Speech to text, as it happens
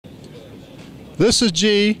This is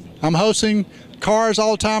G. I'm hosting Cars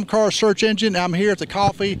All the Time, Cars Search Engine. I'm here at the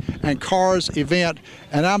Coffee and Cars event,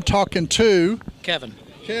 and I'm talking to Kevin,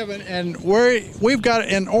 and we've got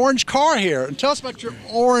an orange car here. And tell us about your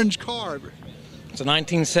orange car. It's a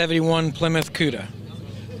 1971 Plymouth Cuda.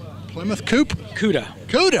 Plymouth Coupe? Cuda.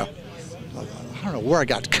 Cuda. I don't know where I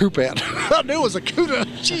got coupe at. I knew it was a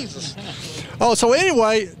Cuda. Jesus. Oh, so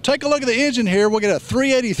anyway, take a look at the engine here. We'll get a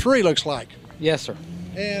 383, looks like. Yes, sir.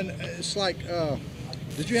 And it's like,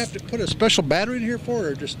 did you have to put a special battery in here for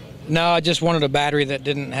it, or just? No, I just wanted a battery that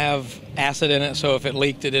didn't have acid in it, so if it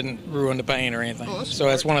leaked, it didn't ruin the paint or anything. Oh, that's so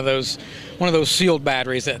it's one of those sealed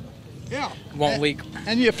batteries that won't leak.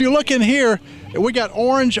 And if you look in here, we got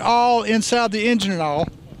orange all inside the engine and all.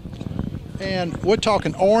 And we're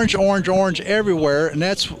talking orange, orange, orange everywhere, and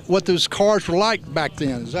that's what those cars were like back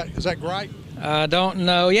then. Is that right? I don't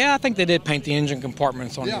know. Yeah, I think they did paint the engine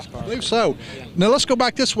compartments on these cars. I believe so. Now let's go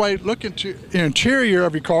back this way, look into the interior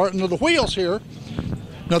of your car. Now the wheels here.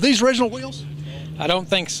 Now these original wheels? I don't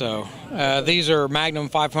think so. These are Magnum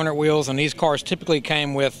 500 wheels, and these cars typically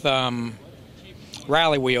came with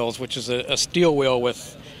rally wheels, which is a steel wheel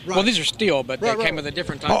with. Right. Well, these are steel, but they came with a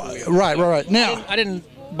different type of wheel. Right. Now I didn't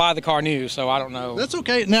buy the car new, so I don't know. That's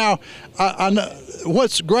okay. Now, I know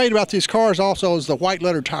what's great about these cars also is the white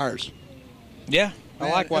letter tires. Yeah, I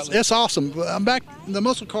like white letter. It's awesome. Back the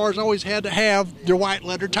muscle cars always had to have their white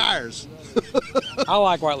letter tires. I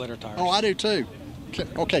like white letter tires. Oh, I do too.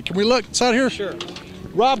 Okay, can we look inside here? Sure.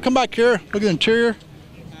 Rob, come back here. Look at the interior.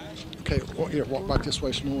 Okay, here, walk back this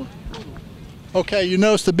way some more. Okay, you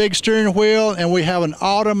notice the big steering wheel, and we have an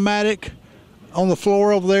automatic on the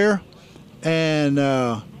floor over there.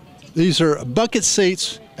 And these are bucket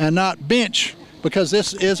seats and not bench, because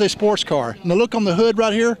this is a sports car. Now look on the hood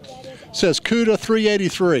right here. It says Cuda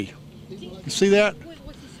 383. You see that?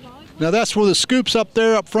 Now that's where the scoop's up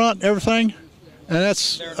there, up front, everything. And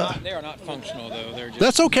that's they are not functional though. They're just,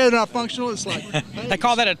 that's okay. They're not functional. It's like they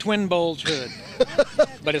call that a twin bulge hood,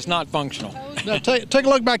 but it's not functional. Now take a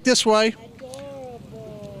look back this way.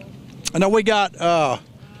 And now we got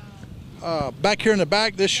back here in the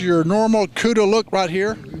back. This is your normal Cuda look right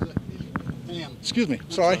here. Excuse me.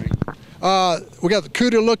 Sorry. We got the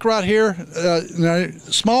Cuda look right here.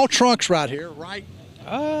 Small trunks right here, right?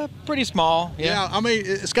 Pretty small. Yeah. I mean,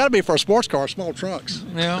 it's got to be for a sports car, small trunks.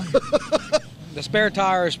 Yeah. The spare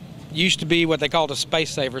tires used to be what they called a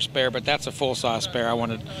space saver spare, but that's a full size spare. I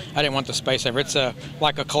didn't want the space saver. It's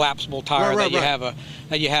like a collapsible tire that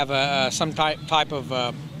you have some type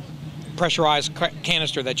of pressurized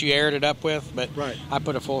canister that you aired it up with, but I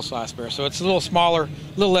put a full size spare, so it's a little smaller,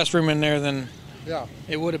 a little less room in there than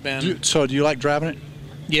it would have been. So do you like driving it?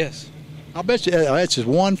 Yes. I bet you it's just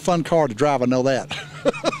one fun car to drive. I know that.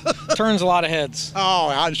 Turns a lot of heads. Oh,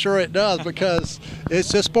 I'm sure it does, because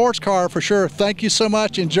it's a sports car for sure. Thank you so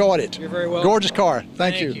much. Enjoyed it. You're very welcome. Gorgeous car.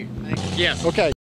 Thank you. Yes. Okay.